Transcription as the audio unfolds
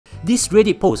This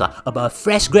Reddit post about a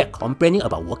fresh grad complaining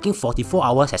about working 44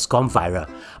 hours has gone viral.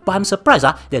 But I'm surprised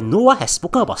that no one has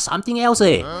spoken about something else.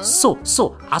 So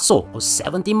on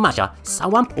 17 March,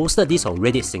 someone posted this on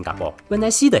Reddit Singapore. When I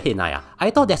see the headline,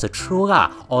 I thought that's a troll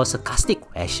or a sarcastic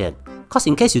question. Cause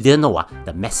in case you didn't know,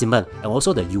 the maximum and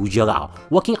also the usual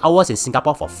working hours in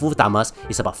Singapore for full-timers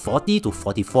is about 40 to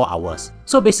 44 hours.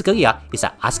 So basically, it's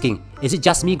like asking, is it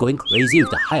just me going crazy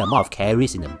with the high amount of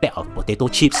calories in a bag of potato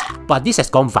chips? But this has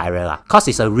gone viral cause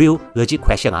it's a real legit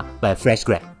question by a fresh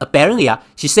grad. Apparently,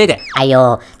 she said that,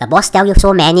 "Ayo, the boss tell you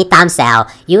so many times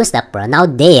use the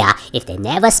pronoun they if they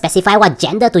never specify what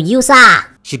gender to use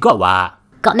She got what?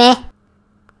 Got me?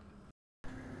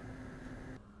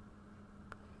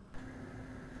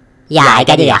 Yeah, I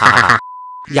get it.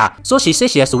 Yeah, so she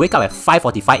says she has to wake up at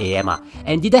 5:45 AM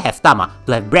and didn't have time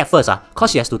to have breakfast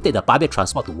cause she has to take the public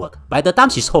transport to work. By the time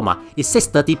she's home, it's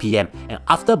 6:30 PM and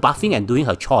after bathing and doing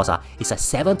her chores, it's at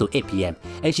 7 to 8 PM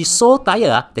and she's so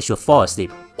tired that she'll fall asleep.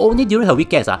 Only during her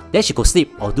weekends, then she could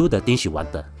sleep or do the things she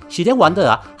wanted. She then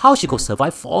wondered how she could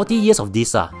survive 40 years of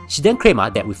this. She then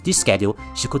claimed that with this schedule,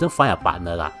 she couldn't find a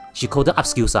partner. She couldn't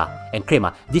upskill and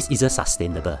claimed this isn't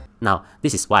sustainable. Now,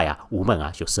 this is why women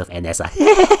should serve NS.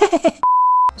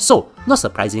 So, not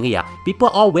surprisingly, people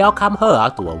all welcome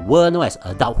her to a world known as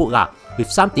adulthood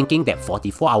with some thinking that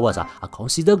 44 hours are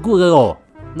considered good.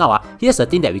 Now, here's the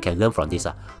thing that we can learn from this.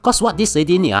 Cause what this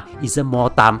lady needs isn't more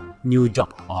time, new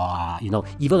job, or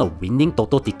even a winning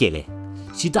Toto ticket.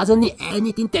 She doesn't need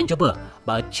anything tangible,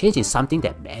 but a change in something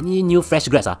that many new fresh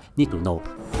grads need to know.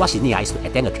 What she needs is to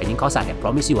attend a training course and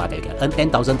promise you that you can earn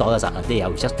 $10,000 a day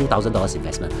with just $2,000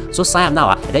 investment. So sign up now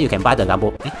and then you can buy the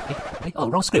Lambo. Oh,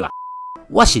 wrong script.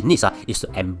 What she needs is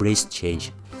to embrace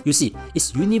change. You see,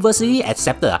 it's universally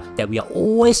accepted that we are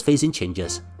always facing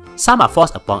changes. Some are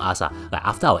forced upon us, like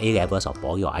after our A-levels or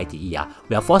poly or ITE,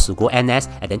 we are forced to go NS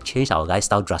and then change our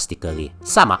lifestyle drastically.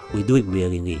 Some we do it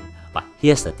willingly. But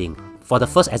here's the thing. For the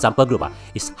first example group,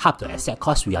 it's hard to accept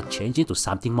cause we are changing to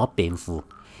something more painful.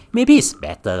 Maybe it's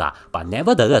better, but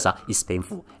nevertheless, it's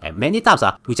painful. And many times,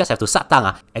 we just have to suck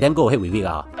down and then go ahead with it.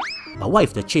 But what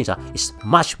if the change is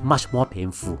much more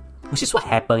painful? Which is what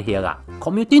happened here.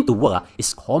 Commuting to work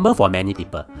is common for many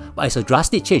people, but it's a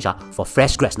drastic change for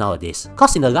fresh grads nowadays.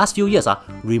 Cause in the last few years,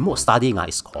 remote studying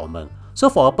is common. So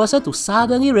for a person to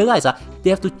suddenly realize they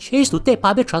have to change to take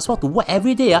public transport to work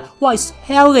every day, what is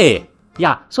hell?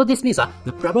 Yeah, so this means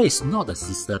the problem is not the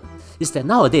system. It's that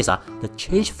nowadays the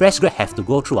change fresh grads have to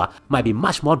go through might be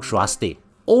much more drastic.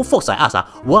 Old folks like us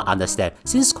won't understand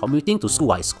since commuting to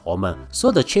school is common,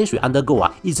 so the change we undergo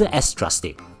isn't as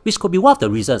drastic. Which could be one of the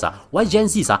reasons why Gen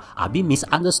Zs are being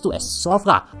misunderstood as soft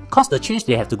cause the change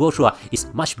they have to go through is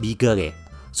much bigger.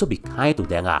 So be kind to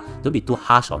them, don't be too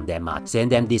harsh on them, saying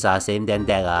them this, saying them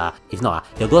that. If not,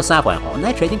 they'll go sign up for an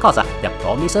online trading course that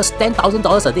promises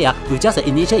 $10,000 a day with just an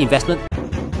initial investment.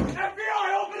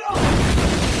 FBI, open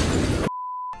up!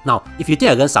 Now, if you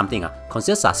think I learned something,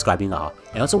 consider subscribing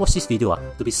and also watch this video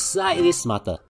to be slightly smarter.